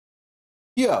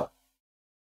Yo,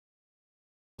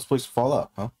 this place to fall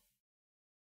out, huh?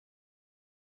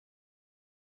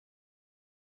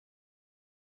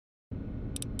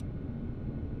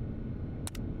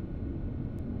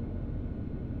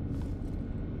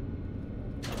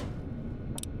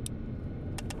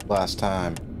 Last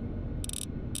time,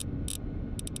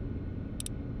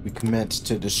 we commenced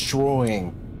to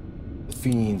destroying the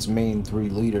Fiend's main 3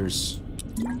 leaders,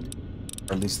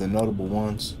 or at least the notable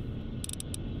ones.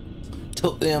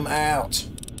 Took them out.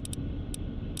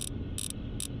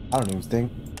 I don't even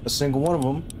think a single one of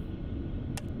them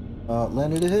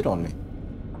landed a hit on me,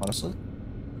 honestly.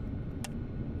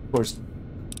 Of course,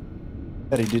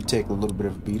 Eddie did take a little bit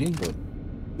of a beating, but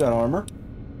got armor.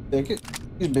 Take it.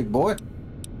 He's a big boy.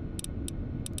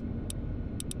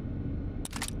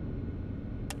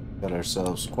 Got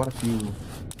ourselves quite a few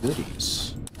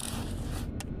goodies.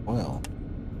 Well,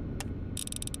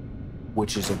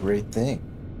 which is a great thing.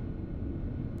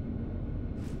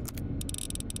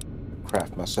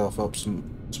 Craft myself up some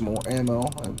more ammo.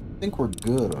 I think we're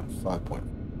good on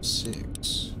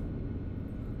 5.6.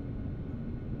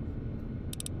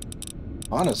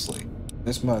 Honestly,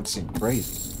 this might seem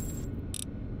crazy.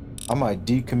 I might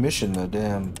decommission the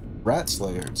damn Rat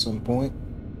Slayer at some point.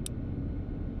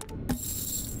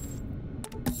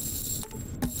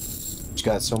 It's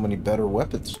got so many better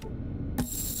weapons.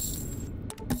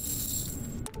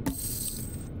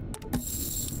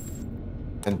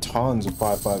 And tons of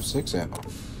 5.56 ammo.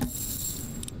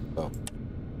 So,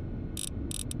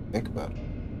 think about it.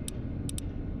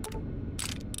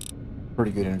 Pretty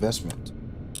good investment.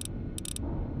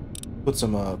 Put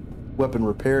some weapon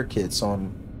repair kits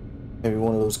on maybe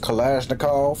one of those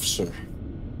Kalashnikovs or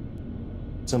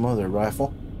some other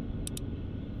rifle.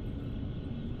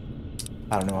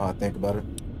 I don't know how I think about it.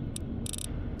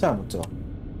 Time will tell.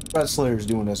 Rat Slayer's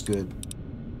doing us good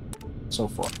so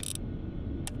far.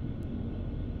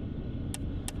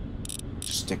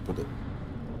 Just stick with it.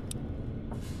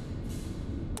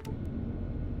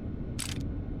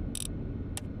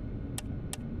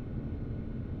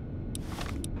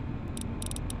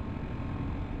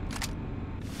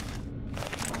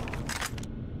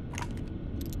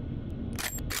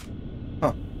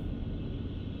 Huh.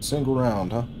 Single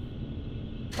round, huh?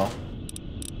 Oh.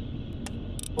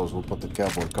 Suppose we'll put the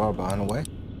cowboy carbine away.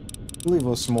 Leave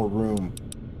us some more room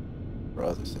for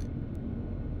other things.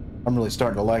 I'm really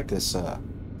starting to like this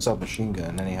submachine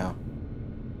gun anyhow.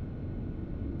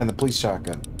 And the police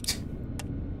shotgun.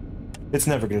 It's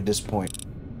never gonna disappoint.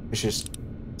 It's just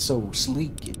so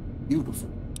sleek and beautiful.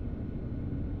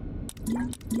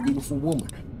 Beautiful woman.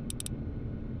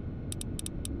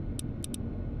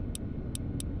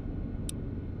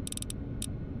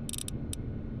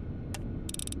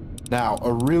 Now,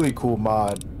 a really cool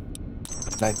mod,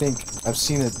 and I think I've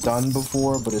seen it done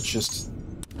before, but it's just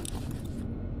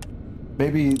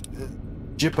maybe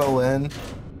GIPLN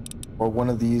or one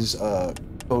of these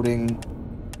coding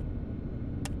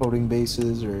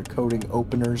bases or coding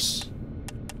openers,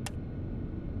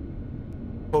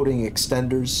 coding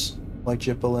extenders like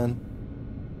GIPLN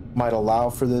might allow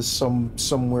for this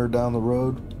somewhere down the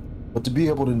road, but to be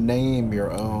able to name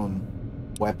your own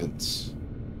weapons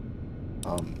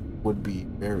would be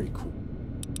very cool.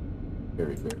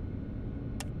 Very, very.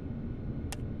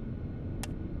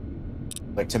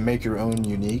 Like to make your own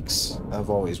uniques. I've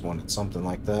always wanted something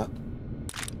like that.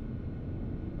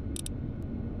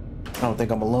 I don't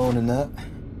think I'm alone in that.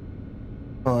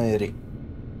 Oh, Eddie.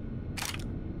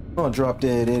 Oh, drop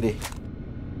dead, Eddie.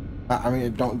 I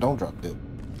mean, don't drop dead.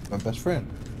 My best friend.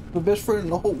 My best friend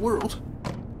in the whole world.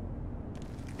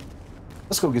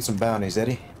 Let's go get some bounties,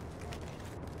 Eddie.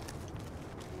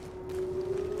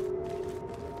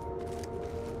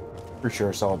 Pretty sure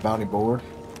I saw a bounty board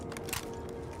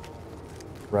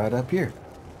right up here.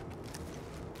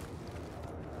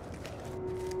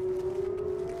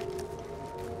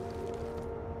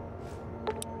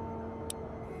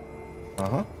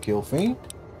 Kill Fiend.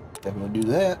 Definitely do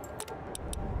that.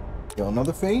 Kill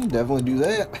another Fiend. Definitely do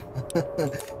that.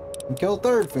 And kill a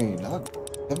third Fiend. I'll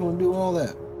definitely do all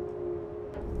that.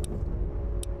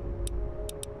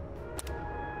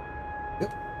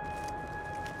 Yep.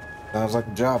 Sounds like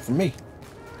a job for me.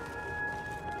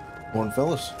 Morning,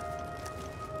 fellas.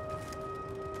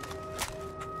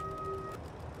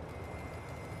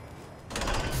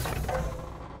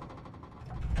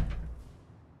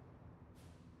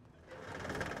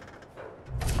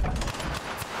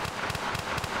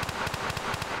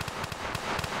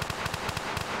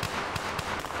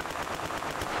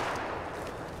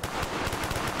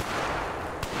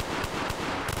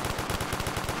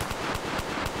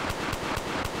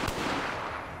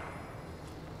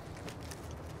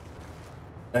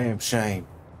 Damn shame.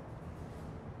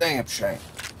 Damn shame.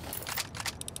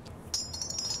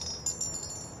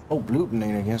 Oh, looting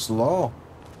ain't against the law.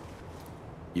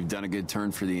 You've done a good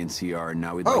turn for the NCR, and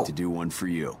now we'd like to do one for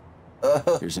you.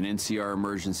 There's an NCR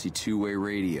emergency two-way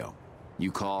radio.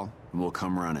 You call, and we'll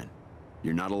come running.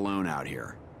 You're not alone out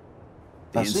here.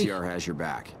 The NCR has your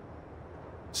back.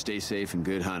 Stay safe and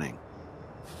good hunting.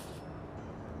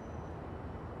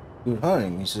 Good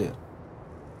hunting, he said.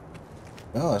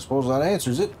 Well, I suppose that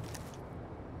answers it.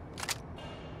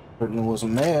 Certainly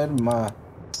wasn't mad.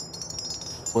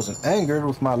 Wasn't angered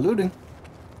with my looting.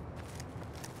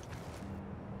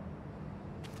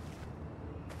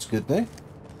 It's a good thing.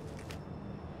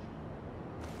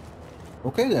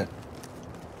 Okay then.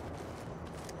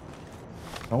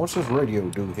 Now what's this radio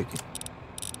do, Hickey?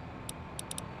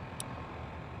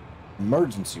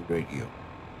 Emergency radio.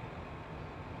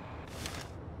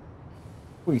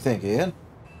 What do you think, Ed?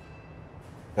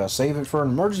 Gotta save it for an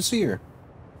emergency or?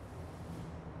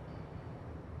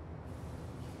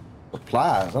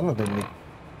 Supplies, I don't think we...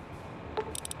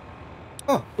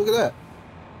 Oh, look at that.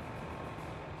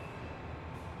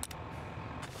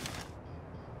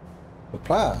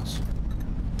 Supplies.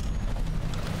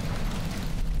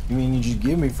 You mean you just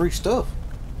give me free stuff?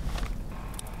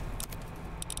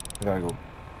 I gotta go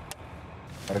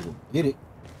get it.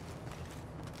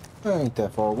 I ain't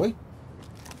that far away.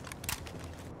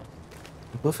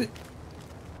 Buff it.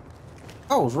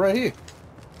 Oh, it's right here.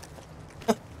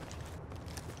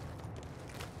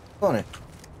 Funny.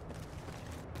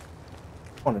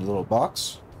 Funny little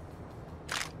box.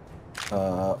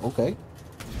 Okay.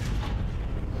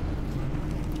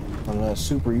 Well, that's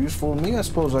super useful to me. I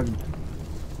suppose I could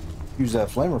use that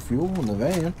flamer fuel in the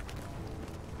van.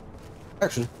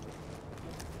 Actually,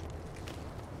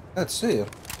 that's it.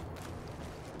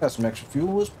 Got some extra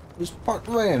fuel. Let's park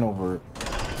the van over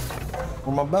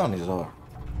where my bounties are.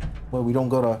 Well, we don't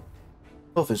gotta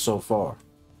huff it so far.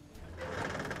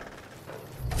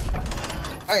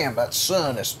 Damn, that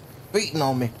sun is beating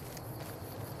on me.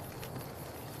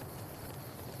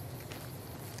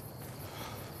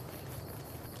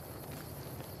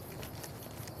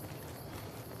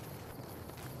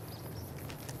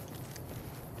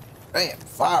 Damn,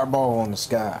 fireball on the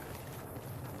sky.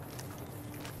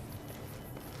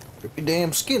 Rip your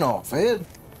damn skin off, Ed.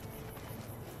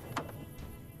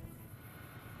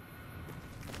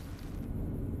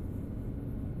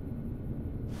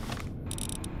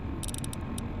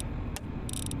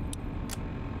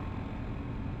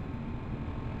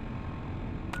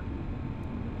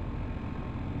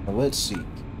 Now let's see.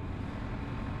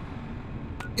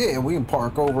 Yeah, we can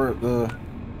park over at the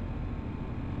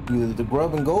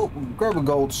Grub and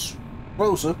Gold's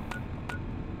closer.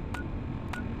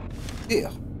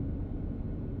 Yeah.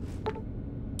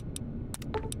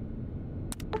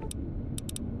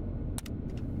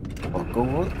 Park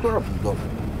over at the Grub and Gold.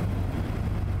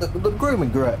 The Grim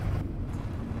and Grab.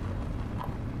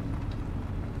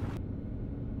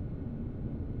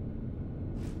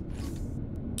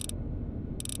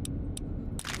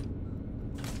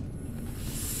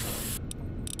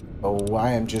 Oh,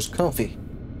 I am just comfy.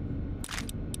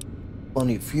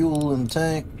 Plenty of fuel in the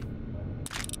tank.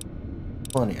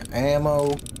 Plenty of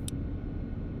ammo.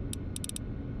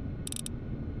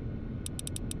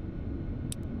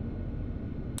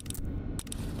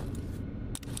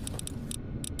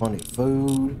 Plenty of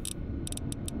food.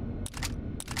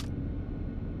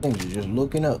 Things are just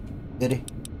looking up, Eddie.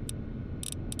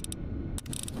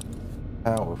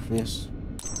 Power fist.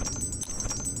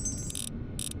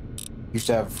 Used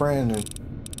to have a friend and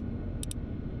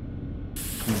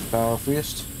used power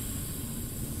fist.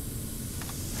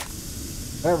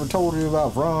 I ever told you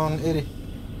about Ron, Eddie?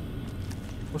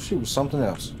 Well, she was something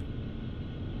else.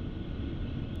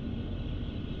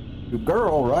 Good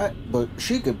girl, right? But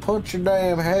she could punch your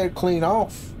damn head clean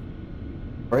off.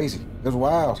 Crazy. It was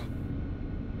wild.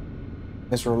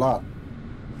 Miss her a lot.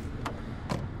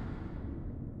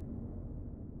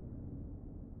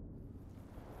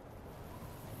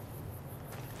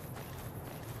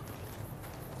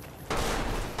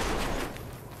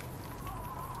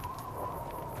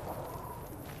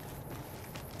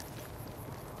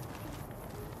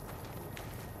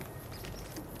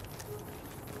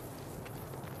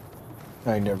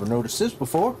 I ain't never noticed this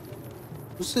before.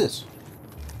 What's this?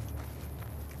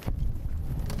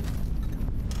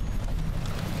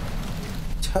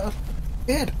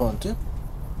 Head hunting.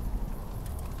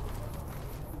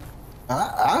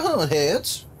 I hunt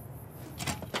heads.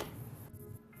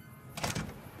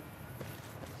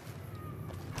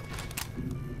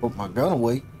 Put my gun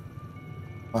away.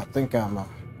 I think I'm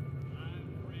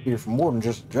here for more than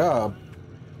just a job.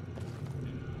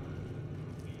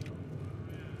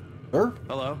 Sir?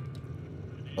 Hello.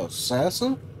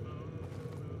 Assassin?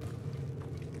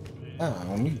 Ah,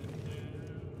 on you.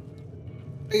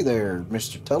 Hey there,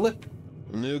 Mr. Tully.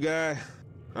 New guy?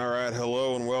 Alright,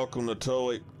 hello and welcome to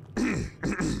Tully...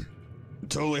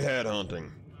 Tully Headhunting.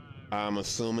 I'm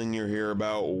assuming you're here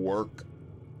about work?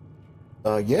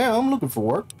 Yeah, I'm looking for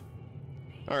work.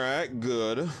 Alright,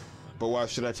 good. But why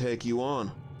should I take you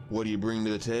on? What do you bring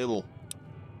to the table?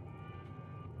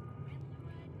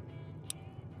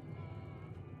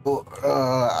 Well,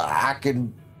 I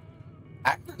can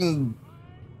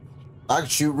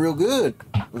shoot real good.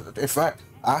 In fact,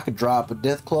 I could drop a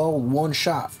death claw with one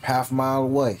shot from half a mile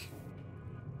away.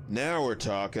 Now we're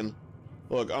talking.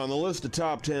 Look, on the list of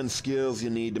top 10 skills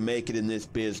you need to make it in this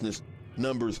business,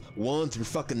 numbers 1 through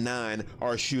fucking 9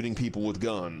 are shooting people with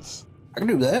guns. I can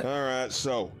do that. Alright,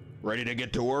 so, ready to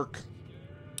get to work?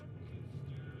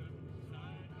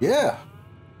 Yeah.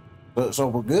 So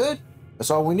we're good?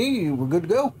 That's all we need. We're good to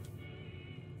go.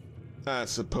 I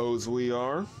suppose we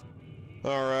are.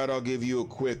 Alright, I'll give you a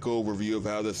quick overview of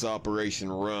how this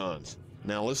operation runs.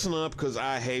 Now listen up, because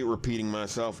I hate repeating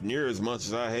myself near as much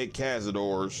as I hate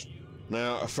cazadors.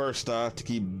 Now, first off, to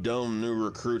keep dumb new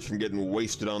recruits from getting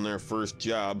wasted on their first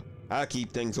job, I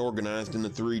keep things organized into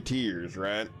 3 tiers,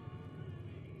 right?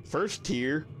 First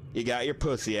tier, you got your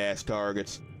pussy-ass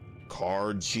targets.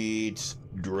 Card cheats,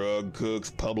 drug cooks,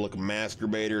 public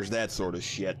masturbators, that sort of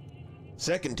shit.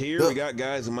 Second tier, we got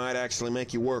guys who might actually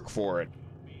make you work for it.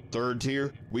 Third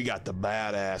tier, we got the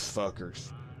badass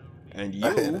fuckers. And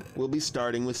you will be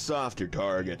starting with softer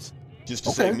targets, just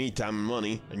to save me time and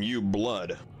money, and you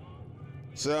blood.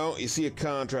 So, you see a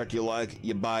contract you like,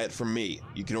 you buy it from me.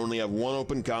 You can only have 1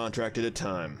 open contract at a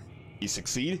time. You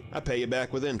succeed, I pay you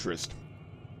back with interest.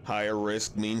 Higher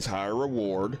risk means higher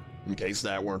reward, in case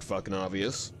that weren't fucking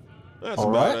obvious. That's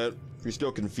about it. If you're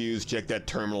still confused, check that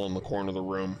terminal in the corner of the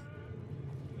room.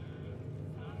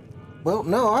 Well,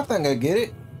 no, I think I get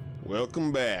it.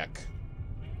 Welcome back.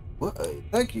 Well,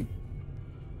 thank you.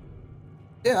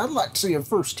 Yeah, I'd like to see a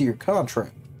first-tier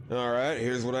contract. Alright,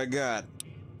 here's what I got.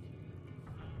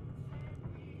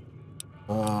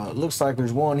 Looks like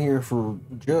there's one here for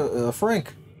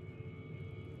Frank.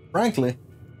 Frankly,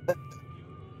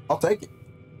 I'll take it.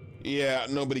 Yeah,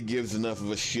 nobody gives enough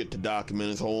of a shit to document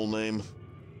his whole name.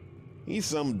 He's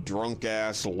some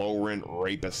drunk-ass, low-rent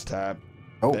rapist type.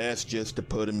 Oh. That's just to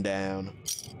put him down.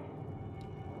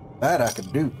 That I can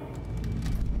do.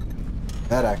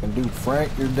 That I can do.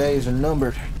 Frank, your days are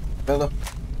numbered, fella.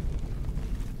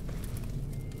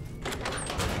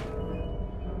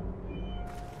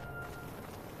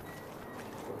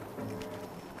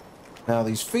 Now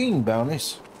these fiend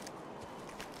bounties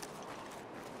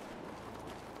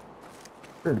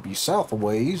appear to be south a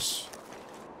ways.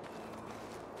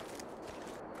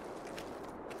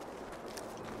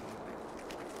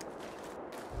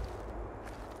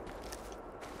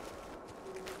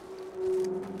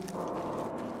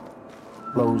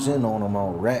 Blows in on them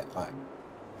all rat-like.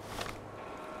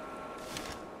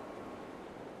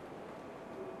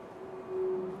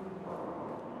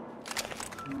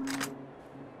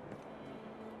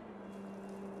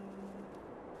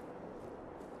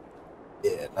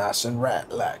 Yeah, nice and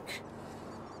rat-like.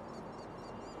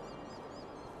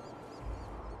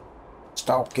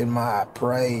 Stalking my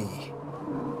prey.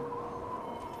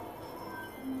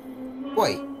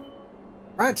 Wait,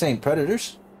 rats ain't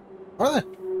predators, are they?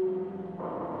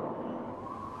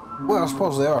 Well, I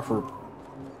suppose they are for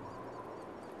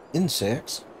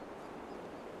insects.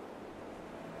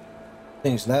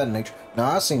 Things of that nature.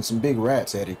 Now, I've seen some big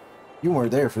rats, Eddie. You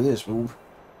weren't there for this, but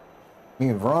me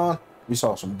and Vron, we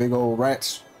saw some big old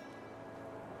rats.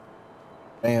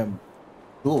 Damn,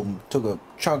 two of them took a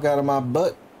chunk out of my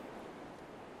butt.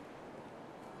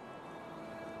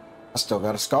 I still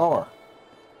got a scar.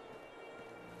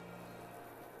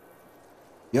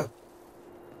 Yep.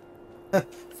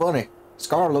 Funny.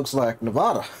 Scar looks like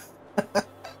Nevada.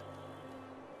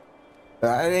 it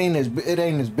ain't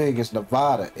as big as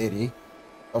Nevada, Eddie.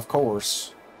 Of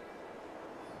course.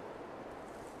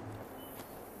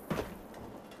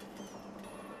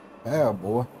 Yeah,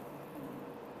 boy.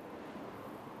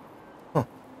 Huh.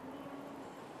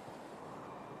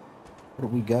 What do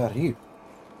we got here?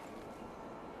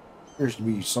 Appears to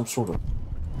be some sort of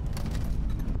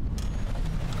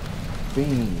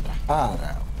fiend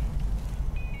hideout.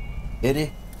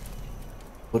 Eddie,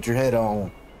 put your head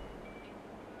on.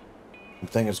 I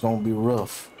think it's gonna be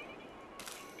rough.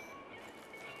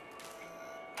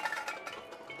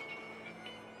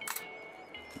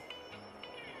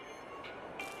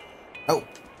 Oh,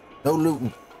 no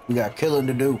looting. We got killing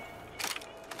to do.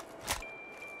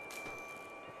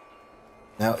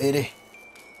 Now, Eddie,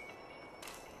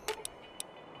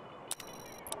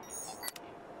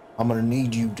 I'm gonna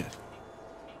need you to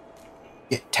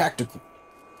get tactical,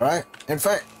 right? In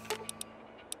fact,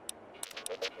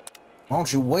 why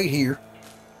don't you wait here?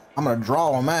 I'm gonna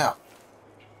draw them out.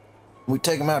 We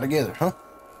take them out together, huh?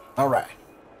 All right.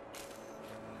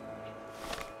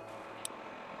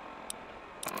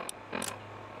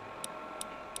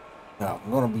 Now,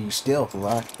 I'm gonna be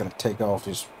stealth-like. Gonna take off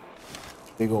this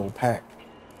big old pack.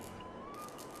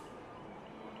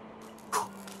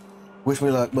 Wish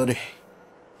me luck, buddy.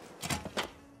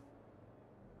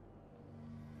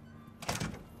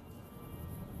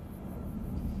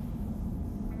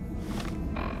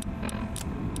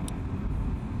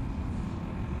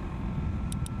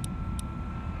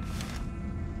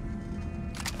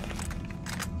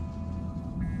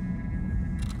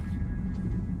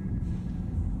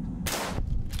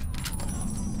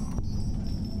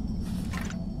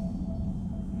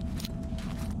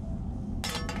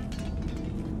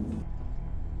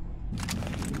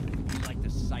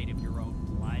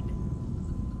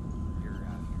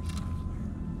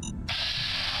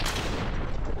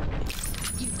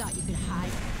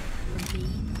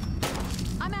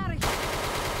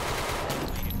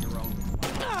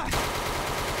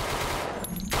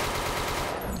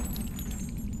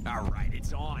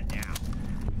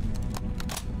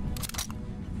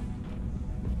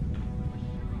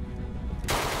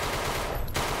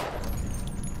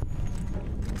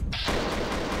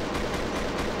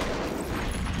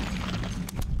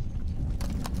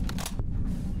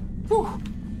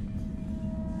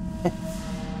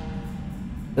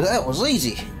 That was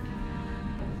easy.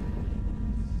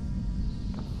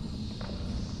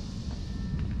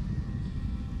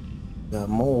 Got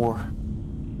more.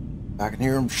 I can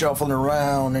hear them shuffling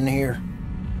around in here.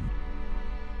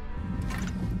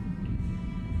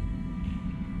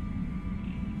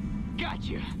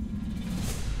 Gotcha.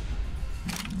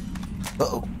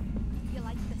 Uh-oh. You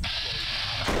like this?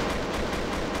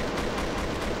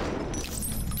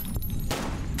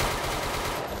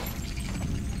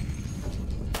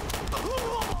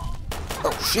 Oh,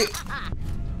 shit.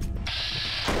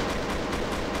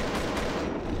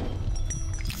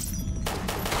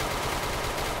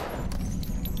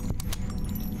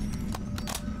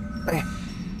 Man.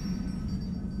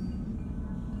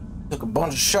 Took a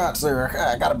bunch of shots there.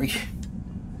 I gotta be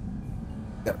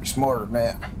smarter than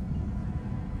that.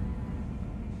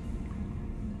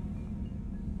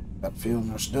 Got a feeling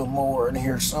there's still more in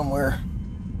here somewhere.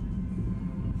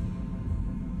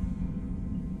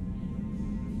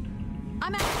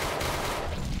 I'm out.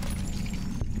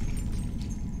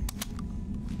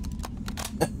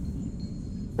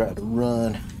 Tried to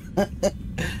run.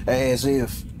 As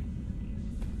if.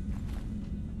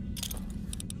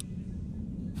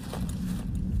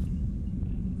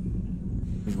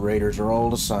 These raiders are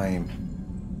all the same.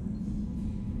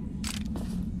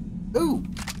 Ooh!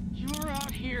 You're out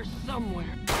here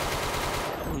somewhere.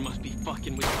 Someone must be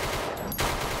fucking with you.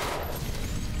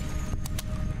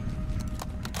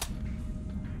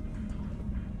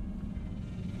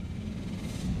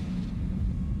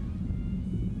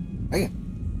 Man.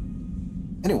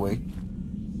 Anyway,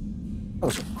 that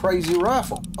was a crazy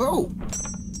rifle. Oh!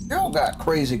 Y'all got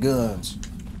crazy guns.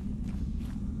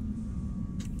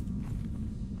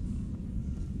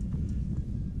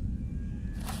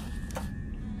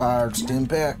 Fired stim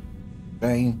pack.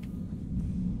 Dang.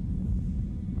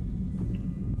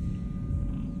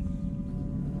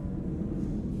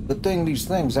 Good thing these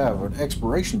things have an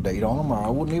expiration date on them, or I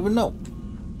wouldn't even know.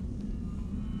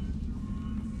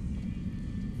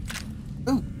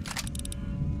 Ooh.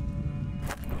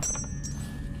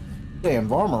 Damn,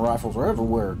 varmint rifles are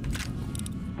everywhere.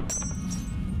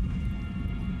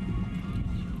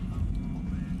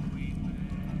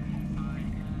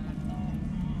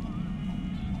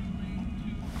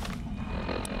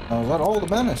 Now, is that all the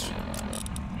menace?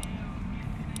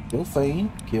 Kill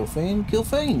fiend, kill fiend, kill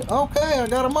fiend. Okay, I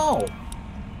got them all.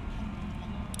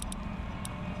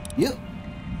 Yep.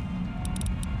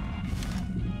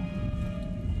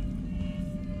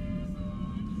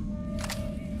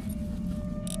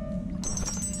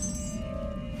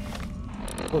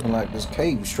 Looking like this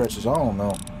cave stretches on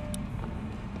though.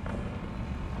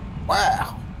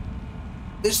 Wow.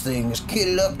 This thing is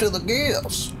kitted up to the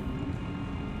gills.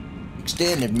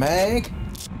 Extended mag,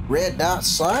 red dot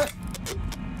sight,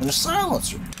 and a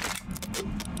silencer.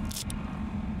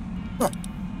 Huh.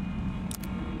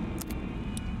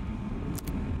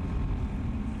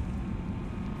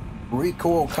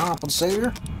 Recoil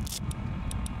compensator.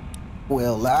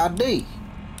 Well, ID.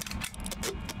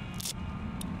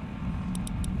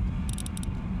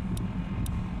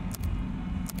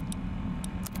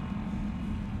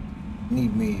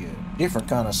 Need me a different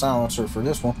kind of silencer for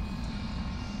this one.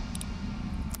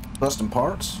 Custom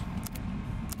parts.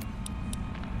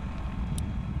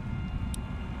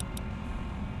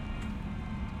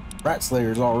 Rat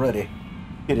Slayer's already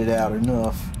kitted out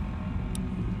enough.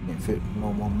 Can't fit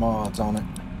no more mods on it.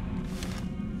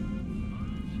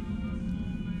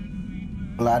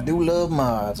 Well, I do love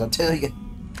mods, I tell you.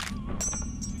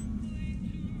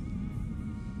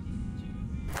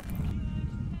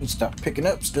 You start picking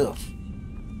up stuff.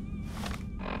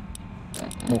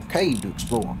 More cave to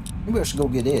explore. Maybe I should go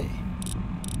get Eddie.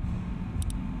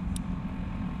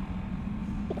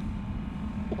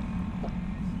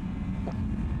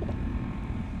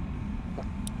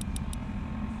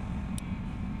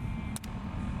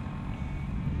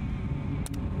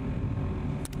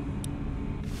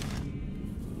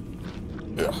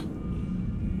 Ugh.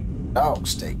 Dog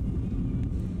steak.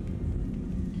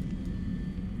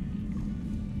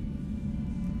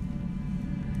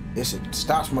 Guess it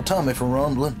stops my tummy from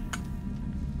rumbling.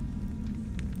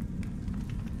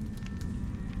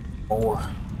 Or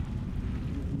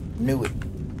knew it.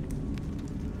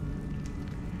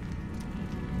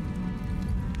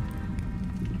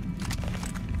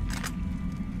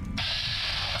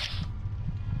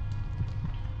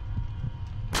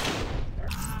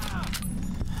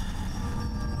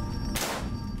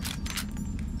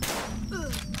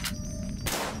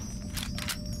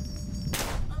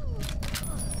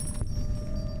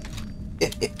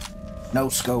 No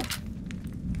scope.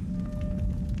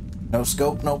 No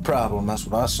scope, no problem. That's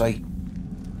what I say.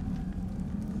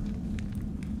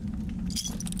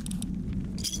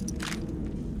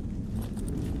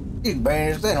 These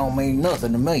banners, they don't mean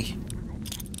nothing to me.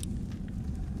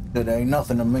 That ain't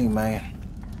nothing to me, man.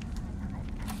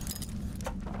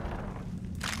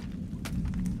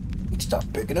 You stop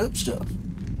picking up stuff.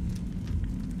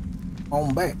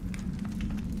 On back.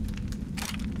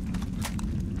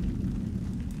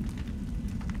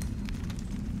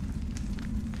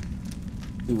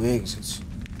 Two exits.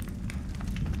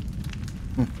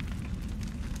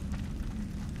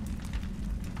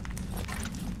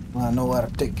 Well, I know how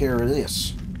to take care of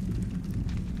this.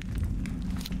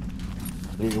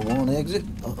 There's one exit.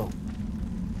 Uh-oh.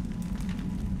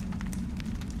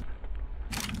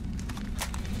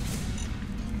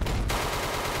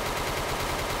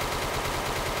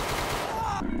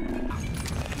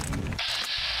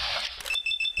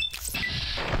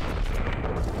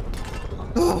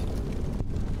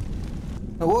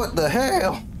 What the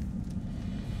hell?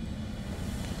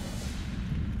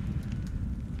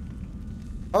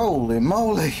 Holy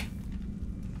moly.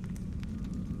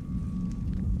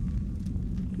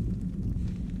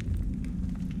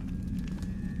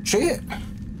 Shit.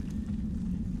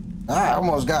 I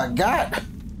almost got.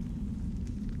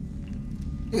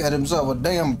 He had himself a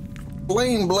damn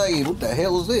flame blade. What the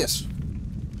hell is this?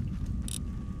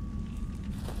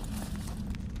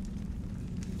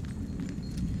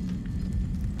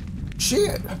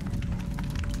 Shit.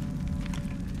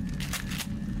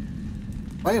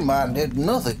 Landmine did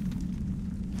nothing.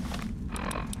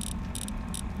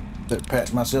 Better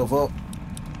patch myself up.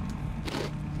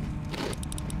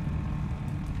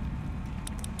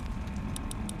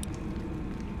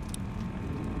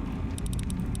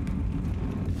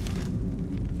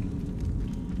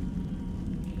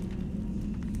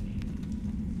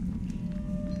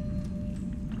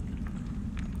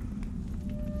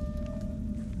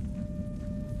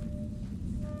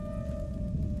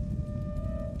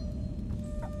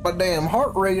 My damn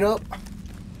heart rate up. I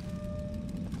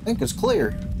think it's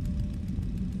clear.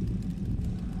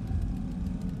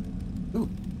 Ooh.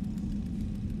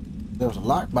 There's a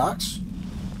lockbox.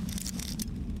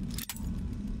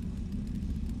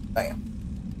 Bam.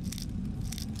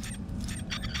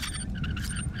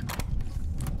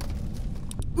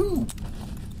 Ooh.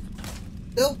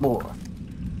 Help boy.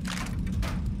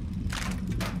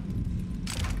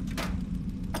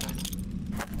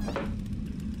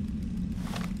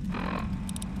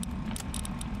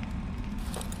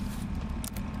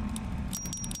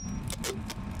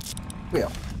 Well,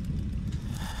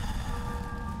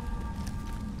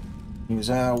 here's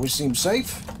how we seem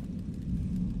safe.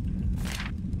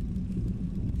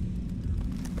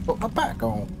 Put my pack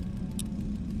on.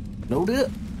 Load it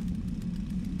up.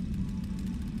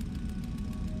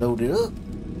 Load it up.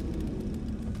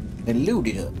 And load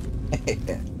it up.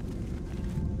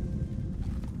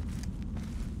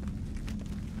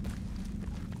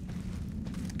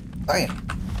 Damn.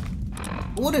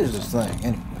 What is this thing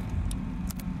anyway?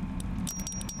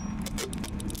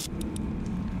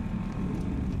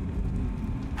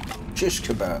 Shish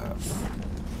kebab.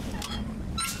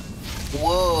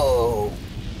 Whoa.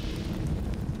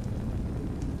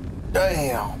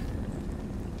 Damn.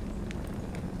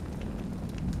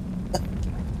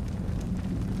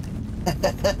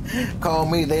 Call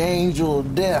me the angel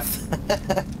of death.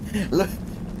 Look,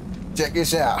 check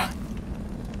this out.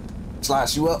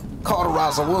 Slice you up,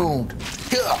 cauterize a wound.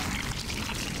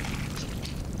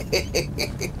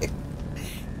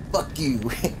 Fuck you.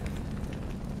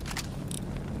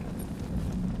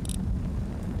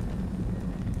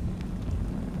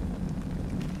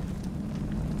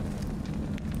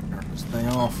 Turn this thing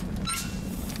off.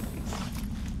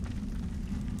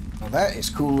 Now that is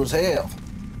cool as hell.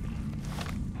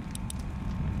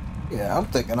 Yeah, I'm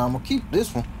thinking I'm gonna keep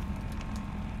this one.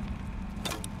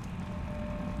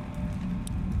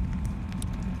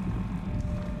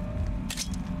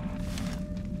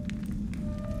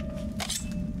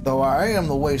 Though I am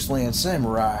the Wasteland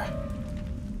Samurai.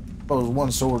 Suppose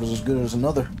one sword is as good as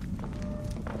another.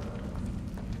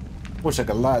 Wish I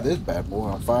could light this bad boy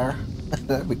on fire.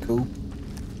 That'd be cool.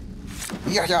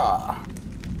 Yeah, yeah.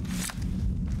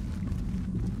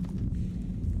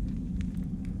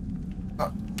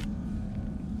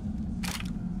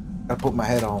 Gotta put my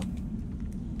head on.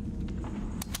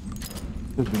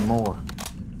 Could be more.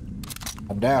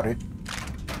 I doubt it.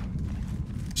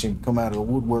 Seem to come out of the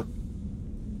woodwork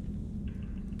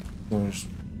as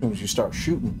soon as you start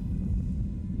shooting.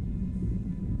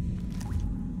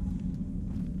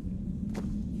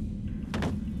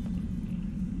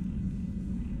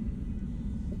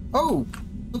 Oh,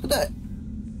 look at that.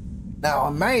 Now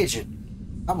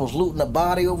imagine I was looting a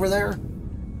body over there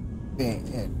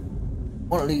and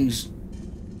one of these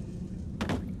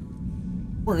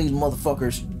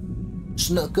motherfuckers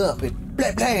snuck up and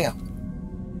blam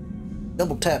blam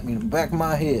double tapped me in the back of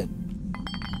my head.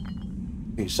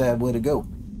 Be a sad way to go.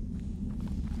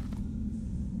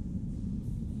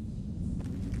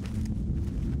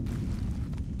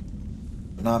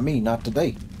 Not me, not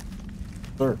today.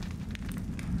 Sir.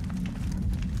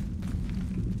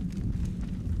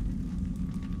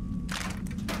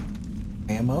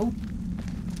 Ammo.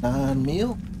 9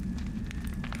 mil.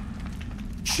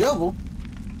 Shovel.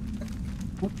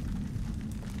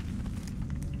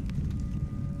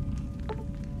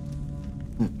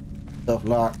 Stuff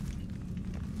locked.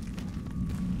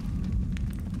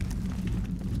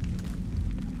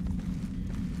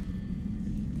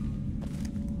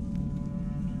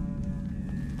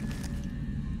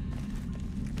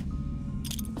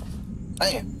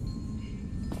 Damn.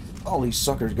 All these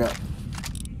suckers got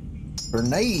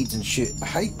grenades and shit. I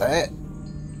hate that.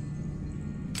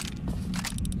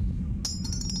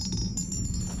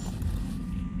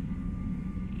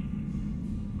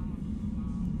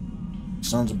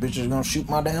 Sons of bitches are gonna shoot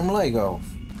my damn leg off.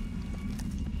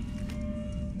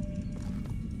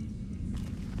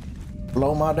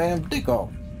 Blow my damn dick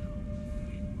off.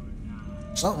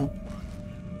 Something.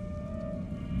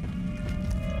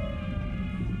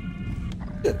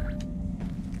 Good.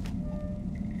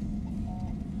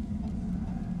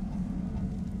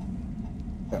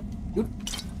 Good.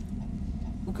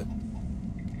 Okay.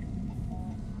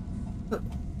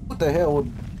 What the hell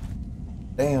would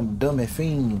damn dummy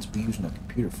fiends be using a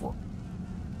computer for?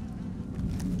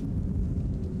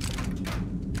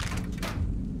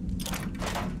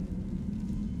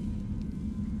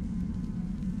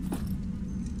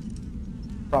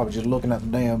 Probably just looking at the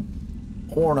damn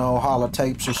porno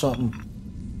holotapes or something.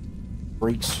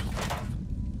 Freaks.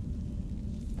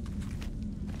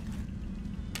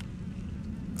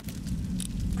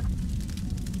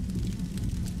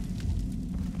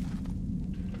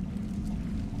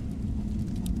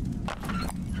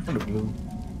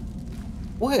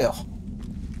 Well,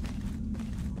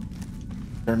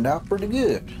 turned out pretty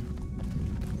good,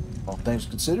 all things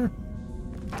considered.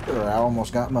 Sure, I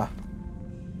almost got my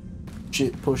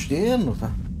shit pushed in with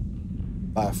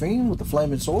by a fiend with a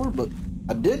flaming sword, but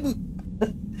I didn't,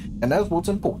 and that's what's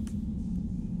important.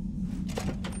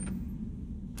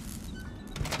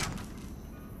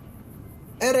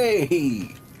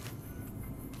 Eddie,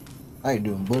 how you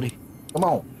doing, buddy? Come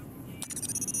on.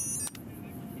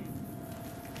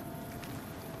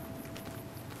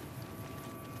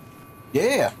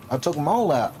 Yeah, I took them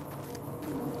all out.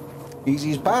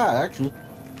 Easy as pie, actually.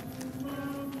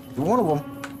 One of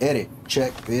them, Eddie,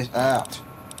 check this out.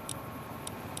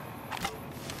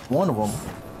 One of them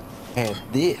had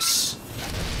this.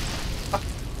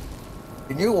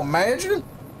 Can you imagine?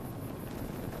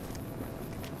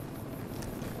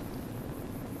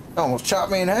 Almost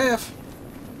chopped me in half.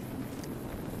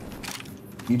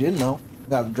 You didn't know.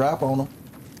 Got a drop on them.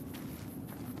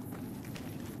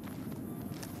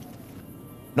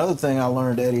 Another thing I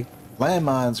learned, Eddie,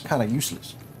 landmines kind of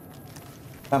useless.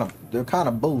 They're kind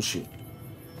of bullshit.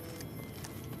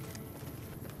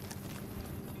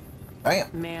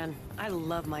 Damn. Man, I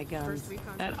love my guns.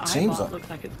 That Seems eyeball like looks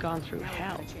like it's gone through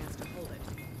hell.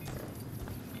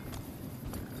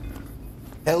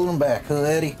 Hell and back, huh,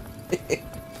 Eddie?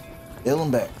 Hell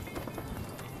and back.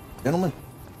 Gentlemen.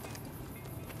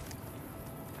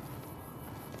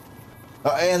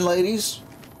 And ladies.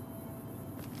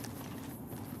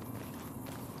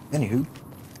 Anywho.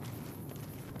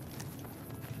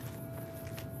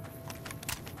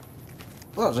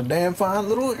 Well, that was a damn fine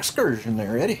little excursion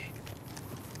there, Eddie.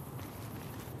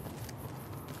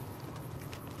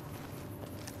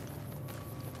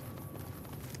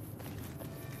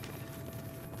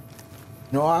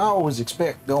 You know, I always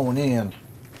expect going in.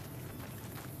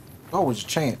 Always a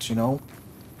chance, you know.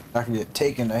 I could get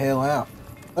taken the hell out.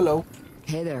 Hello.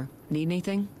 Hey there. Need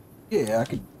anything? Yeah, I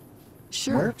could.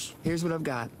 Sure. Works. Here's what I've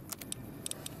got.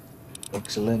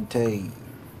 Excelente.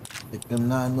 Pick them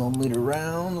 9mm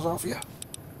rounds off you.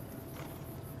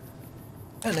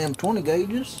 And them 20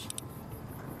 gauges.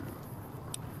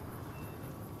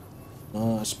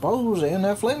 I suppose, and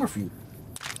that flamer fuel.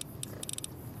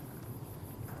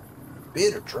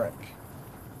 Bitter track.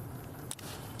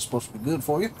 Supposed to be good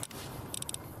for you.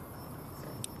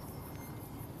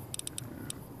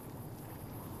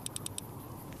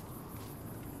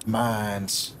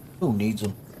 Mines. Who needs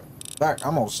them? In fact,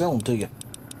 I'm gonna sell them to you.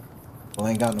 Well,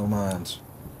 I ain't got no mines.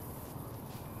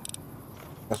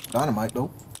 That's dynamite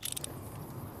though.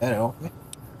 That'll help me.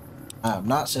 I'm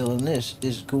not selling this.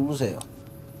 This is cool as hell.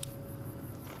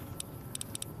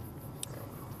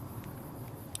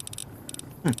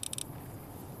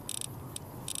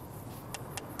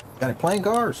 Got any playing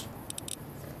cars?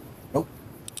 Nope.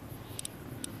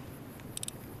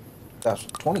 Got some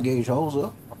 20 gauge holes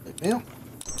up. Yeah.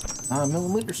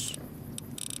 9mm.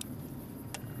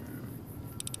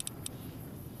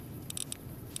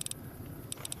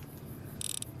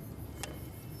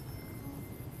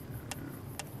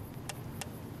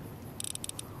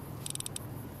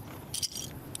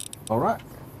 All right.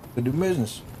 Good do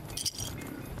business.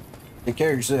 Take care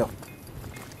of yourself.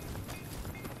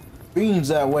 Beans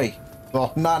that way.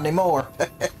 Well, not anymore.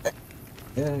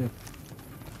 Yeah.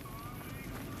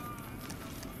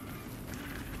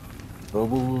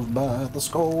 Troubles by the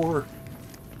score.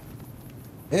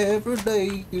 Every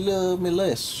day you love me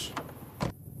less.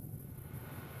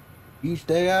 Each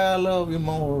day I love you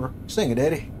more. Sing it,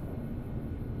 Eddie.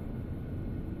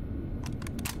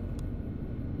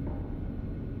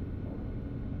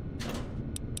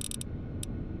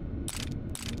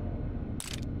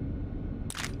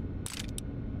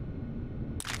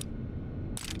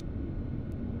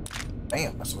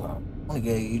 Damn, that's a lot. 20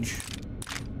 gauge.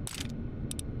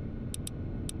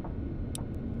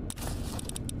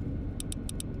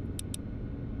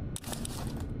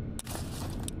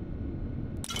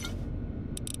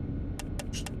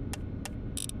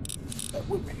 That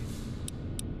would be.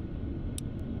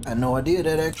 I had no idea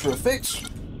that extra fix.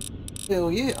 Hell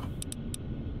yeah.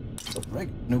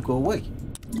 Nuke away.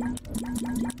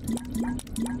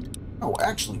 Oh,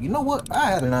 actually, you know what? I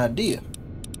had an idea.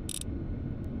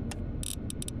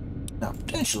 Now,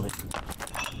 potentially,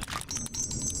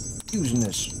 using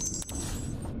this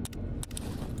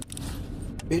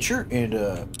pitcher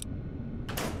and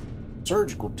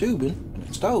surgical tubing and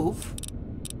a stove,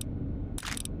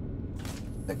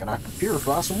 thinking I can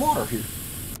purify some water here.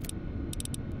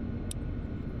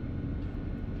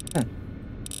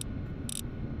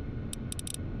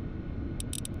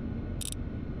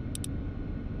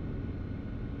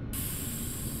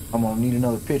 I'm gonna need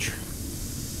another pitcher.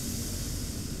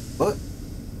 But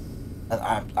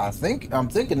I'm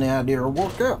thinking the idea will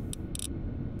work out.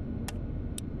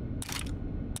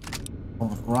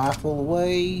 Rifle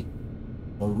away.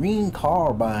 Marine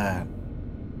carbine.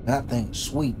 That thing's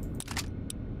sweet.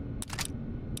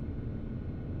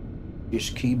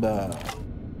 Just keep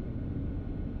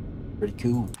pretty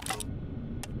cool.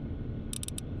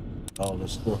 All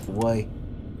this stuff away.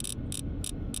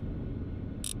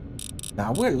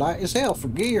 Now we're light as hell for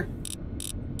gear.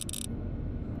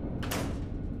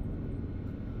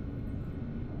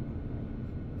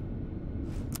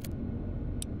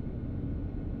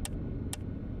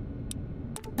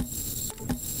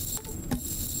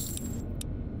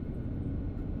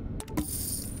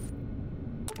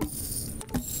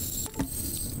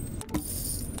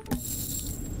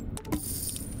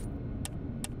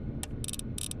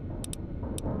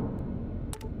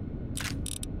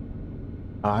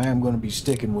 I am going to be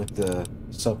sticking with the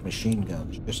submachine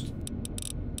guns. Just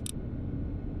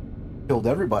killed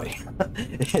everybody.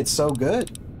 It's so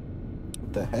good.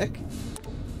 What the heck?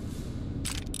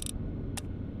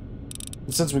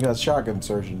 And since we got shotgun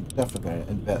surgeon, definitely going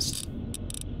to invest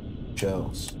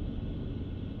shells.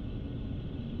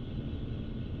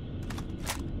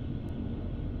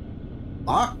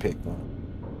 Lockpick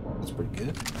one. That's pretty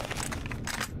good.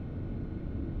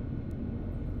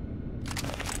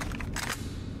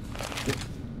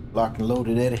 Locked and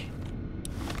loaded, Eddie.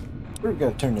 Where we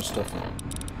gotta turn this stuff on?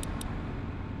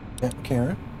 Camp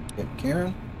Karen. Camp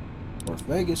Karen. North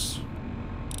Vegas.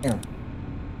 Karen.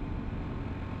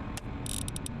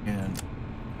 And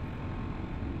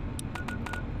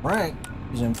Frank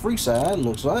is in Freeside,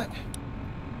 looks like.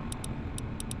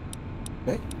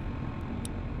 Okay.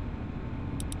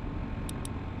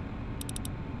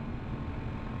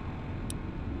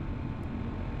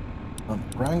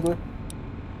 Wrangler.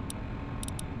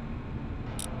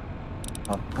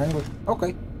 Wrangler.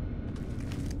 Okay.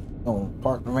 Gonna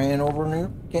park the van over in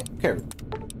there. Can't carry.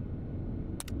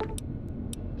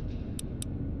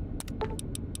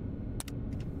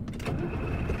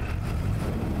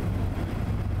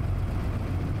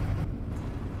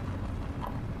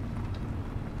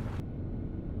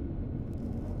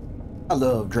 I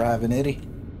love driving, Eddie.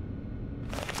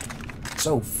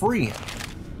 So freeing.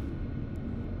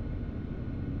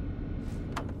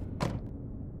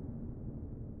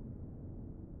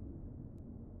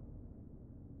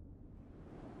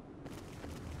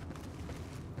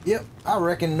 Yep, I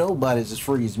reckon nobody's as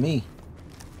free as me.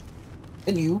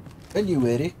 And you,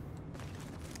 Eddie.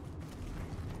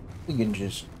 We can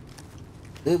just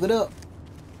live it up,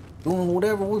 doing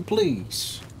whatever we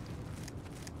please.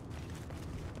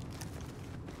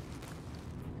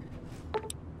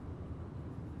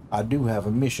 I do have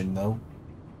a mission, though.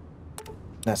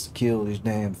 That's to kill these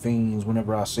damn fiends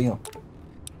whenever I see them.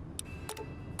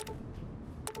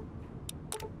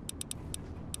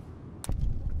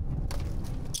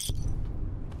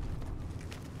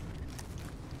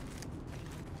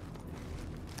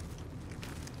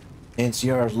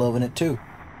 NCR's loving it too.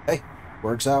 Hey,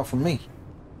 works out for me.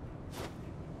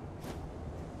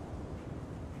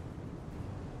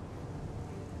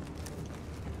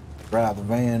 Drive the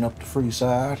van up the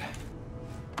Freeside.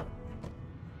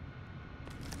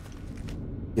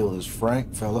 Kill this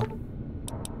Frank fella.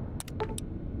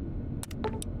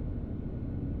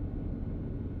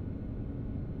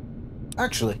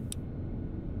 Actually,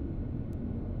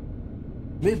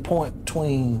 midpoint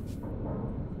between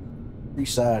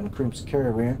Freeside and Crimson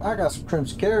Caravan. I got some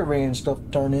Crimson Caravan stuff to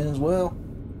turn in as well.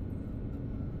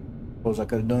 Suppose I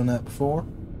could have done that before.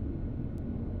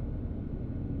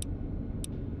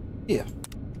 Yeah.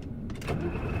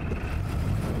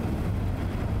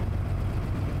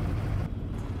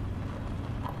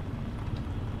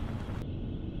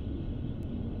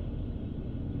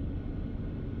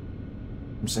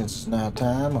 Since it's now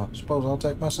time, I suppose I'll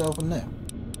take myself a nap.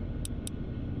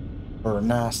 Or a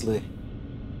nicely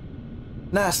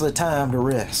timed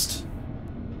rest.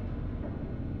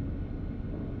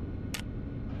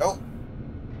 Oh.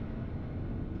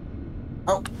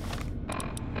 Oh.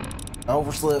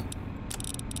 Overslip.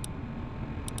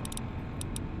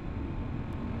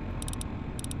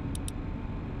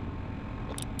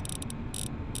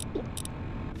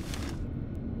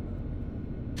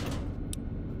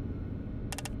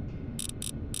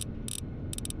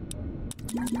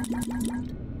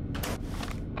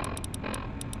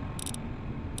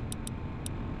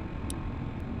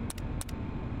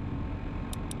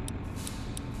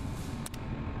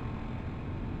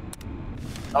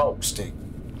 Oh, stick.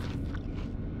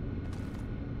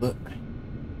 Look,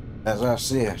 as I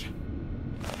said,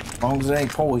 as long as it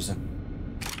ain't poison.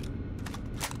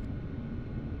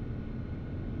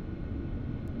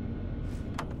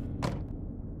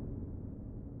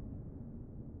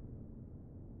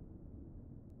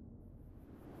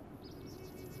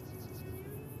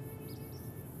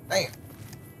 Damn.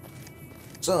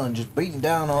 Sun just beating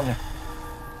down on it.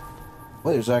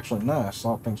 Weather's actually nice,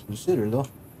 all things considered, though.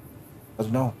 How's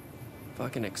it going?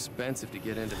 Fucking expensive to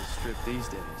get into the strip these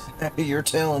days. You're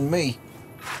telling me.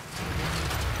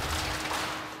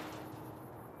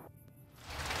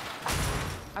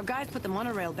 Our guys put the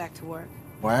monorail back to work.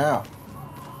 Wow.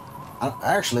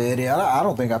 Actually, Eddie, I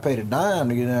don't think I paid a dime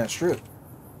to get in that strip.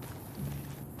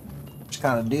 Just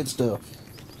kind of did stuff.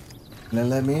 And they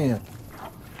let me in.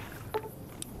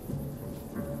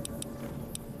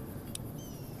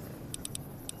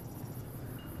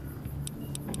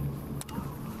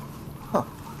 Huh.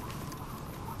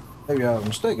 Maybe I was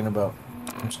mistaken about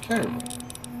I'm scared.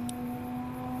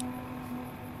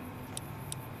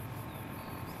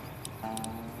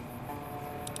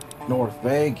 North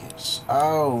Vegas.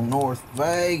 Oh, North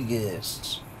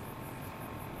Vegas.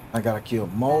 I gotta kill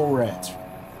more rats.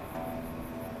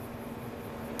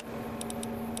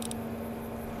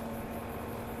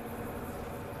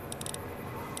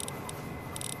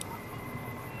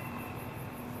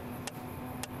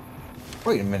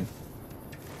 Wait a minute.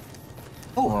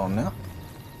 on now.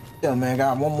 Tell me I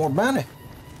got one more bounty.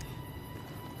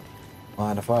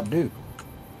 Mind if I do?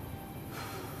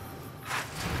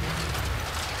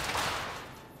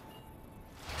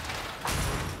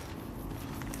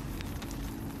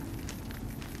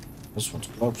 This one's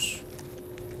close.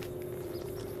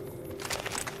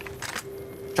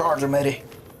 Charge him, Eddie.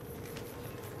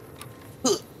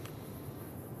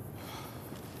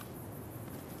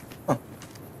 Huh.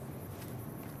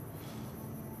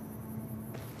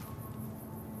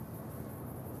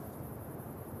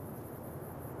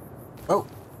 Oh.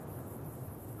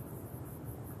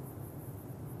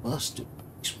 Busted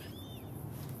basement.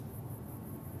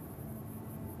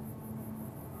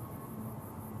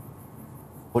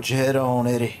 Put your head on,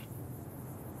 Eddie.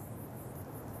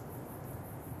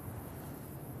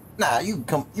 Nah, you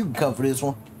can come for this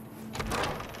one.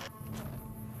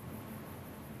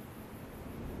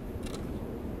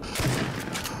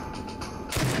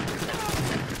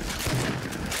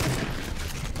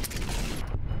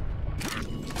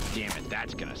 Damn it,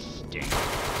 that's gonna stink.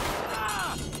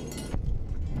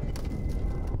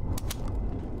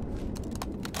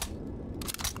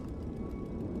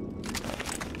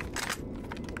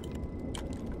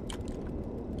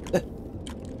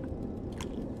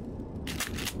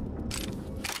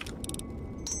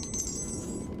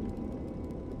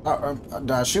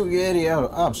 Did I shoot you, Eddie?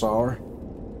 I'm sorry.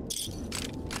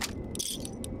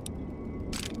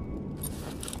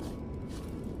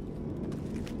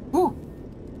 Whew.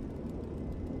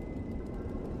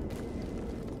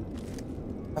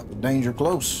 Danger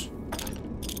close.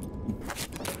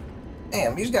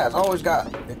 Damn, these guys always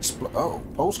got oh,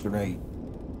 pulse grenade.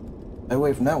 Stay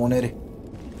away from that one, Eddie.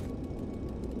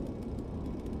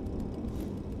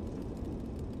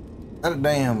 That a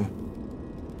damn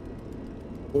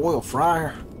oil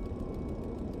fryer.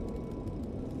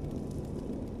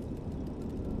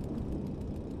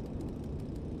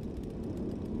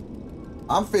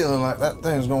 I'm feeling like that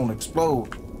thing's gonna explode.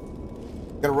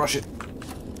 Gotta rush it.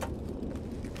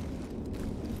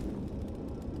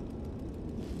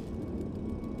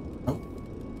 Oh,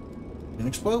 didn't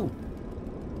explode.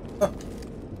 Huh.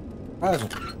 Surprising.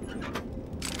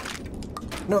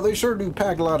 No, they sure do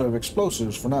pack a lot of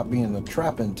explosives for not being the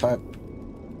trapping type.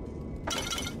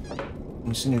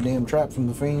 You seen a damn trap from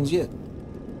the fiends yet?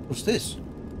 What's this?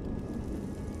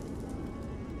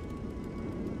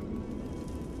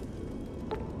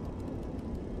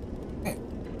 Man.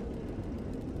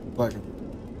 Like a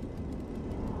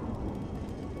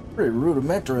pretty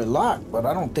rudimentary lock, but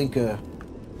I don't think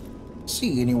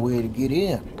see any way to get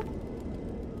in.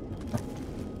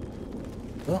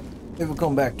 Well, maybe we'll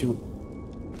come back to it.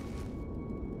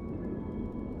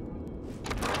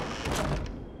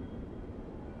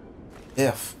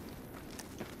 F.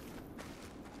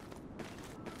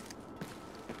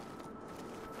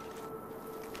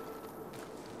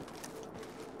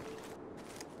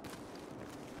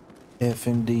 F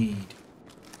indeed.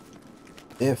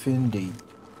 F indeed.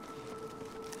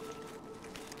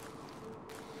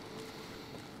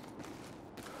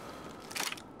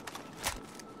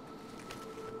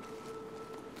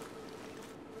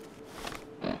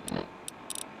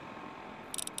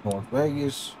 North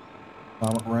Vegas,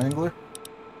 Comet Wrangler.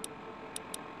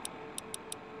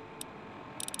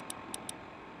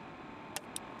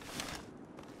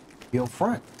 Hill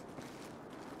front.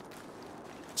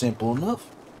 Simple enough.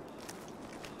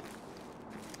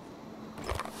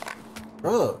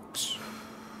 Drugs.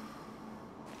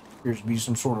 Appears to be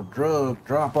some sort of drug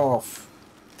drop off.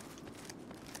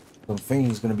 Some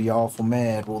fiend's gonna be awful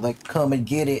mad. Will they come and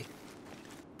get it?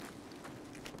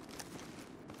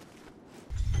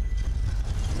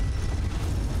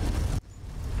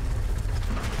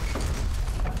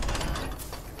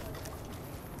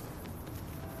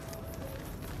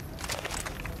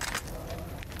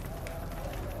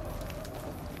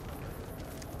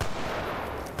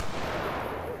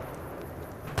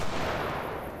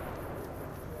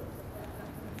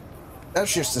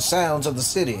 That's just the sounds of the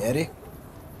city, Eddie.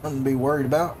 Nothing to be worried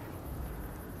about.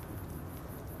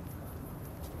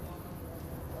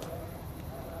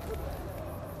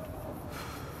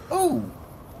 Oh!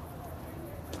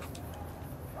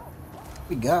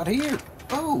 We got here.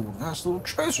 Oh, nice little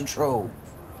treasure trove.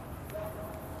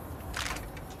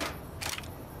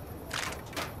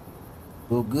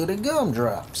 Little good at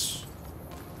gumdrops.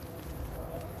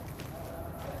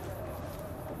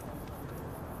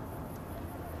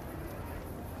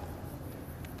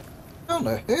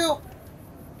 What the hell?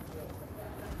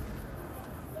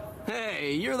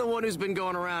 Hey, you're the one who's been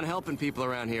going around helping people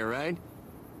around here, right?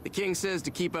 The king says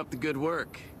to keep up the good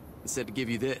work. He said to give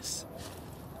you this.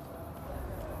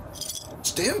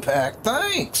 Stim pack,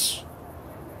 thanks.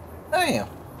 Damn.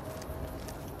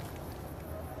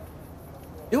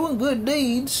 Doing good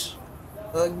deeds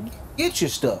get you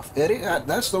stuff, Eddie.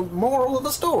 That's the moral of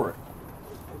the story.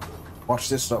 Watch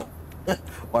this though.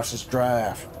 Watch this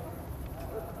drive.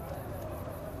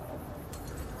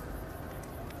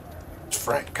 This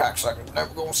Frank cocksucker's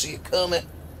never gonna see it coming.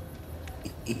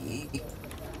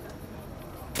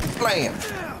 Blam!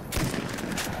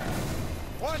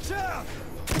 Watch out!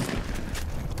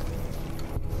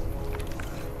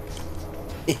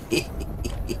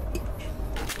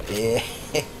 Yeah.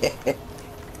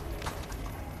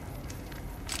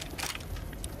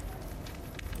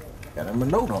 Got him a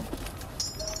note on it.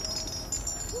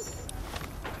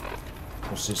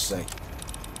 What's this say?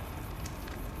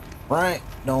 Frank,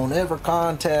 don't ever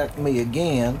contact me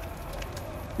again.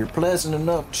 You're pleasant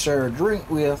enough to share a drink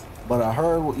with, but I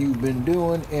heard what you've been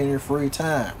doing in your free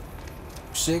time.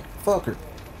 Sick fucker.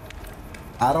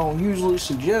 I don't usually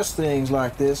suggest things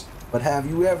like this, but have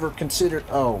you ever considered...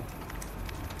 Oh.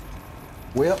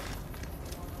 Well,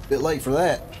 a bit late for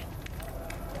that.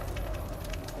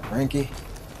 Frankie.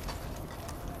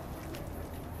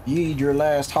 You eat your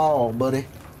last haul, buddy.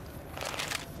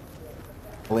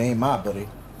 Well, he ain't my buddy.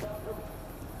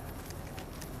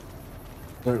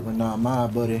 Certainly not my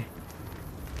buddy.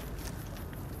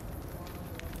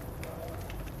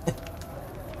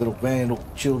 Little vandal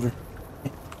children.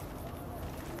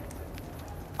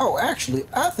 Oh, actually,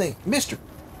 I think Mr.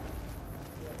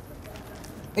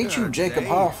 Ain't you Jacob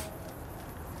Hoff?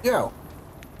 Yo.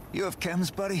 You have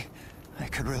chems, buddy? I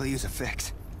could really use a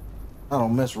fix. I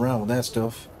don't mess around with that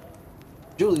stuff.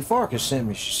 Julie Farkas sent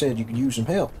me. She said you could use some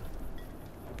help.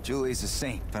 Julie's a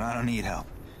saint, but I don't need help.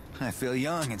 I feel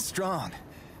young and strong,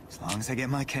 as long as I get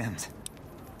my chems.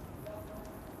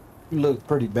 You look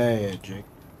pretty bad, Jake.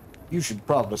 You should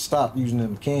probably stop using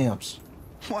them camps.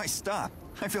 Why stop?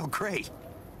 I feel great.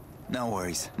 No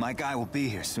worries. My guy will be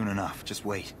here soon enough. Just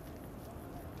wait.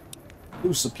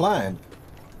 Who's supplying?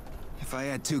 If I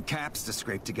had 2 caps to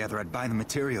scrape together, I'd buy the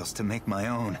materials to make my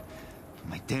own.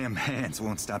 My damn hands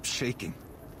won't stop shaking.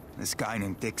 This guy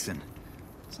named Dixon.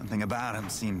 Something about him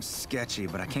seems sketchy,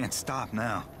 but I can't stop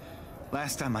now.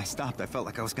 Last time I stopped, I felt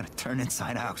like I was gonna turn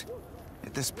inside out.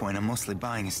 At this point, I'm mostly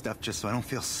buying his stuff just so I don't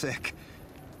feel sick.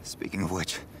 Speaking of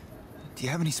which, do you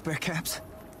have any spare caps?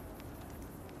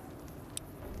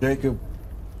 Jacob,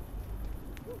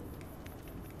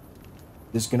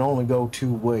 this can only go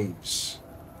 2 ways.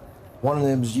 One of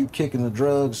them is you kicking the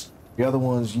drugs, the other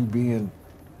one's you being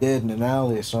dead in an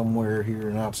alley somewhere here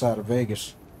and outside of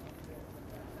Vegas.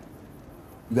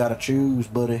 You gotta choose,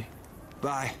 buddy.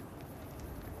 Bye.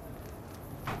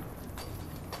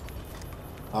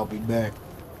 I'll be back.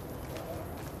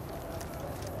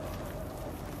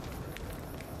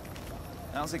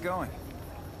 How's it going?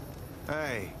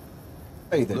 Hey.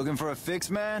 Hey there. Looking for a fix,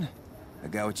 man? I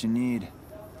got what you need.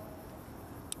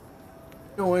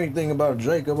 You know anything about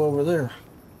Jacob over there?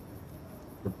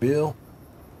 Or Bill?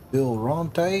 Bill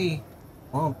Ronte?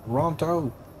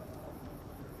 Ronto?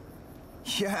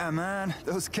 Yeah, man.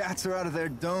 Those cats are out of their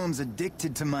domes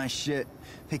addicted to my shit.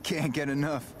 They can't get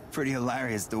enough. Pretty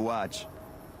hilarious to watch.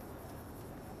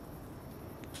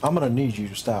 I'm gonna need you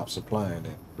to stop supplying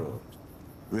that drugs.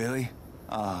 Really?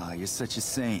 Ah, you're such a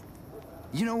saint.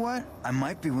 You know what? I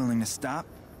might be willing to stop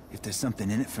if there's something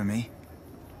in it for me.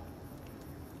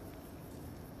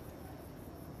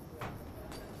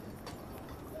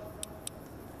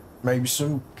 Maybe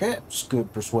some caps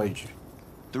could persuade you.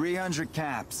 300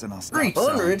 caps and I'll stop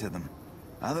 300? selling to them.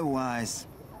 Otherwise,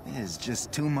 it is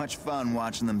just too much fun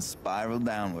watching them spiral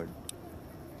downward.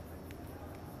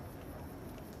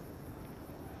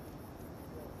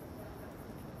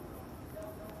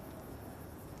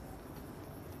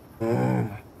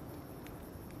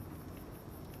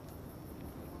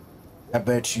 I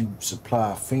bet you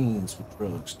supply fiends with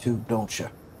drugs too, don't you?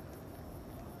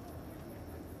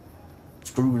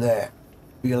 Screw that.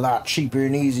 Be a lot cheaper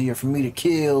and easier for me to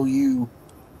kill you.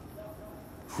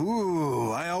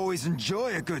 Ooh, I always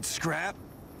enjoy a good scrap.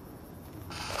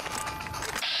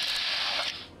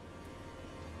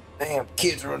 Damn,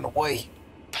 kids are in the way.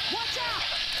 Watch out!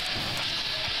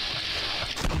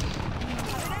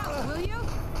 Get out, will you?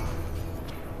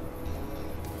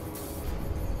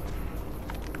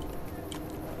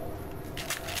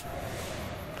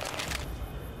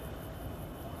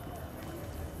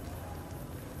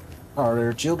 Are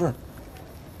there children?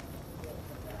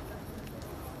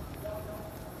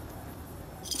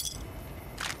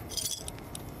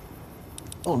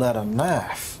 Pulled out a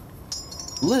knife.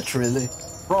 Literally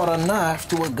brought a knife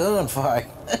to a gunfight.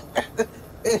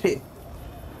 Eddie.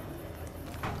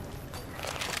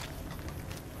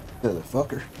 Silly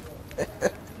fucker.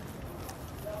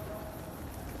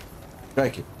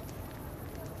 Take it.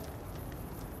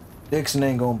 Dixon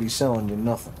ain't gonna be selling you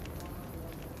nothing.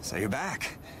 So you're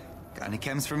back. Got any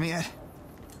chems for me yet?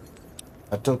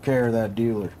 I took care of that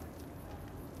dealer.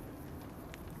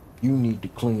 You need to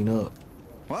clean up.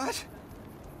 What?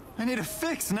 I need a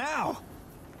fix now.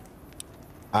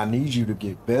 I need you to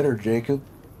get better, Jacob.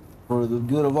 For the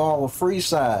good of all of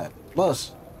Freeside.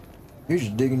 Plus, you're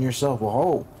just digging yourself a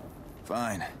hole.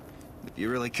 Fine. If you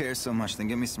really care so much, then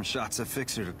give me some shots of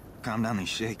Fixer to calm down these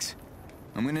shakes.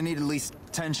 I'm gonna need at least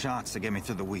 10 shots to get me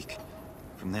through the week.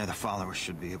 From there, the followers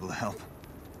should be able to help.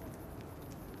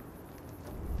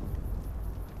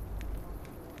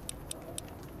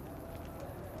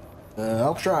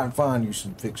 I'll try and find you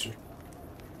some Fixer.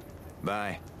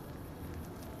 Bye.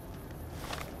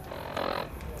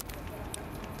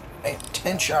 Man,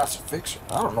 10 shots of Fixer.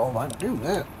 I don't know if I can do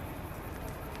that.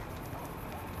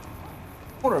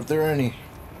 I wonder if there are any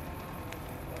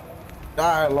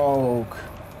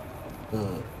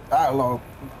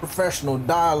professional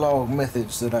dialogue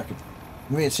methods that I could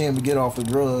convince him to get off the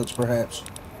drugs, perhaps.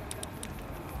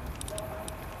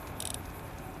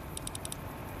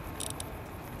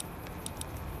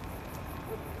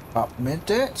 Pop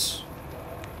Mentats.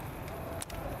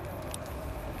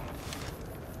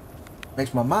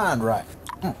 Makes my mind right.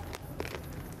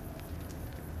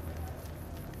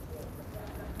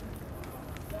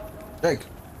 Jake.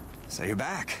 So you're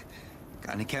back.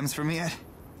 Got any chems for me yet?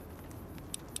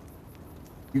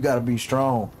 You gotta be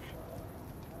strong.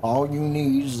 All you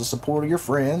need is the support of your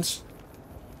friends,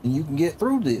 and you can get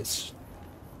through this.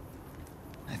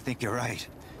 I think you're right.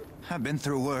 I've been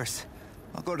through worse.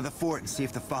 I'll go to the fort and see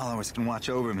if the followers can watch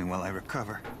over me while I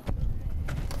recover.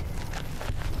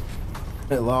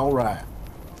 Well, all right.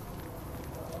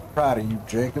 Proud of you,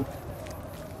 Jacob.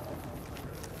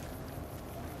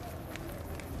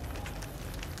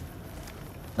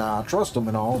 Nah, I trust him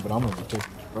and all, but I'm gonna be taking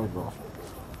his robe off.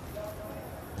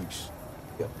 Thanks.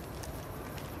 Yep.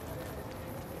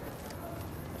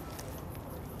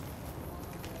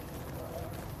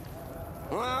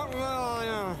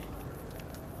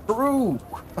 True.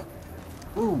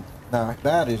 True. Nah,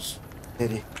 that is,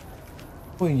 Eddie,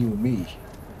 between you and me,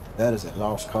 that is a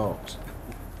lost cause.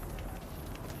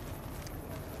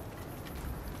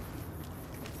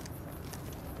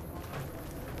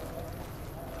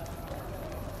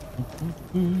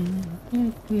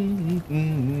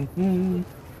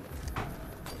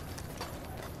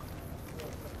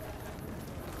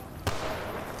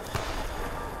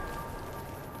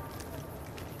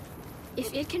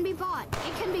 If it can be bought,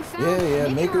 it can be found. Yeah,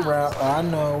 make it round. I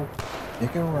know.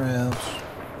 Making rounds.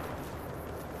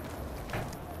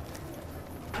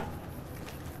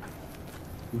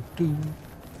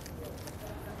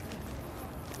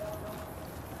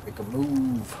 Make a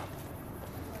move.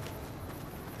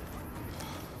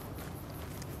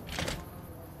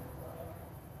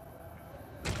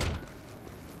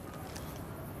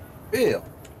 Bill.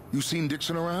 You seen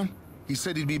Dixon around? He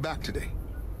said he'd be back today.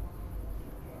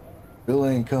 Bill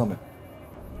ain't coming.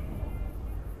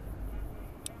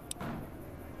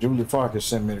 Julie Farkas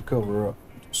sent me to cover up.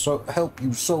 So help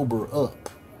you sober up.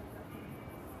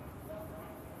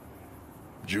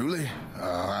 Julie?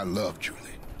 I love Julie.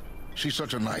 She's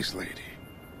such a nice lady.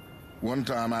 One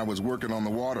time I was working on the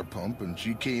water pump and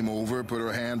she came over, put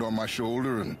her hand on my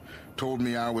shoulder and told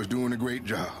me I was doing a great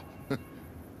job.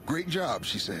 Great job,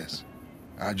 she says.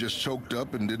 I just choked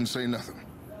up and didn't say nothing.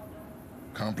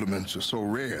 Compliments are so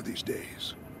rare these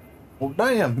days. Well,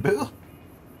 damn, Bill.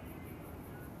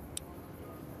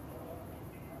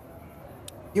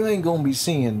 You ain't gonna be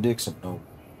seeing Dixon, though.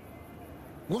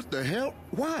 What the hell?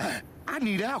 Why? I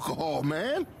need alcohol,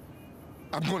 man.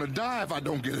 I'm gonna die if I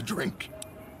don't get a drink.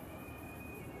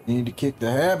 You need to kick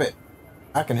the habit.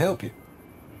 I can help you.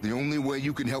 The only way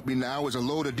you can help me now is a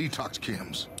load of detox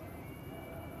chems.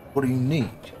 What do you need?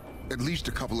 At least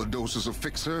a couple of doses of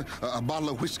Fixer, a bottle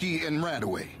of whiskey, and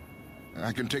Radaway.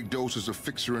 I can take doses of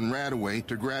Fixer and Radaway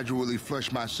to gradually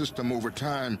flush my system over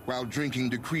time while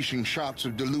drinking decreasing shots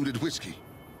of diluted whiskey.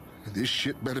 This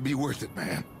shit better be worth it,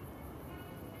 man.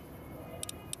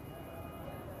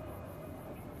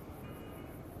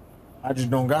 I just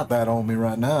don't got that on me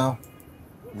right now.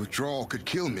 Withdrawal could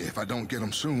kill me if I don't get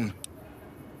them soon.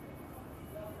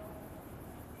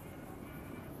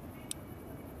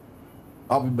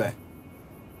 I'll be back.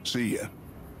 See ya.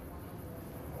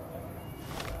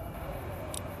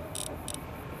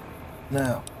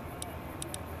 Now,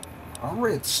 I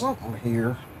read something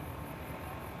here.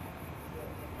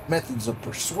 Methods of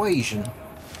persuasion.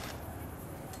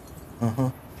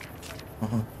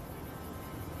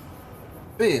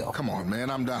 Bill. Come on, man,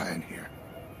 I'm dying here.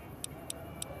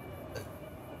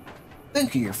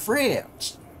 Think of your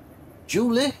friends.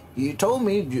 Julie, you told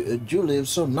me Julie was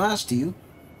so nice to you.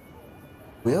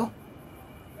 Well,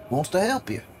 wants to help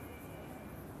you.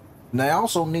 And they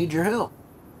also need your help.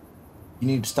 You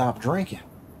need to stop drinking.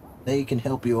 They can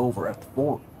help you over at the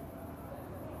fort.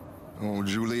 Oh,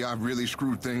 Julie, I've really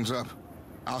screwed things up.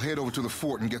 I'll head over to the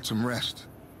fort and get some rest.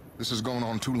 This has gone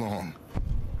on too long.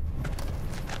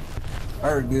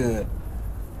 Very good.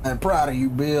 I'm proud of you,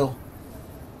 Bill.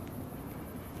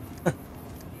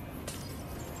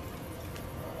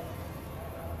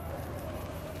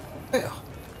 Well,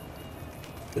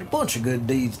 did a bunch of good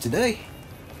deeds today.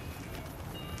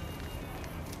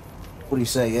 What do you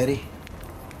say, Eddie?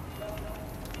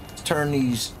 Let's turn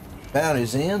these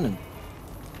bounties in and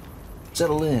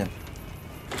settle in.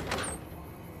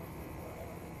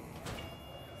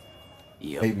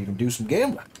 Yep. Maybe even do some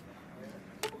gambling.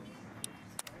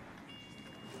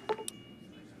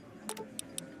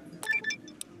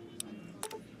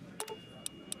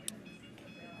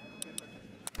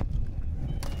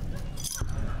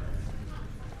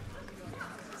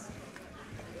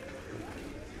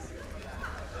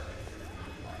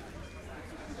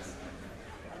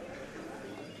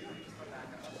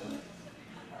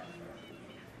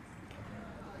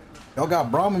 Y'all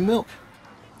got Brahmin milk?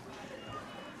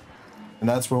 And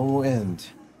that's where we'll end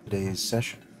today's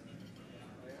session.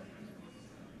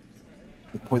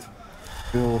 With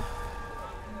Bill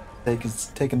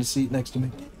taking the seat next to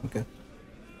me. Okay.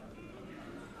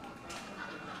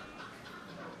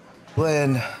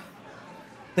 Glenn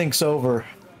thinks over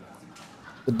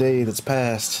the day that's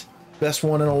passed. Best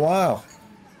one in a while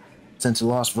since he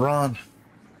lost Vron.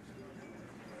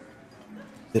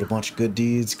 Did a bunch of good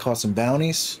deeds, caught some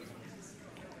bounties.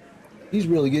 He's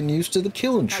really getting used to the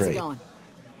killing trade. How's it going?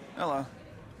 Hello.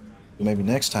 So maybe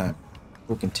next time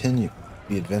we'll continue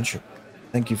the adventure.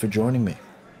 Thank you for joining me.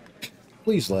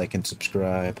 Please like and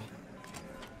subscribe.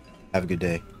 Have a good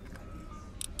day.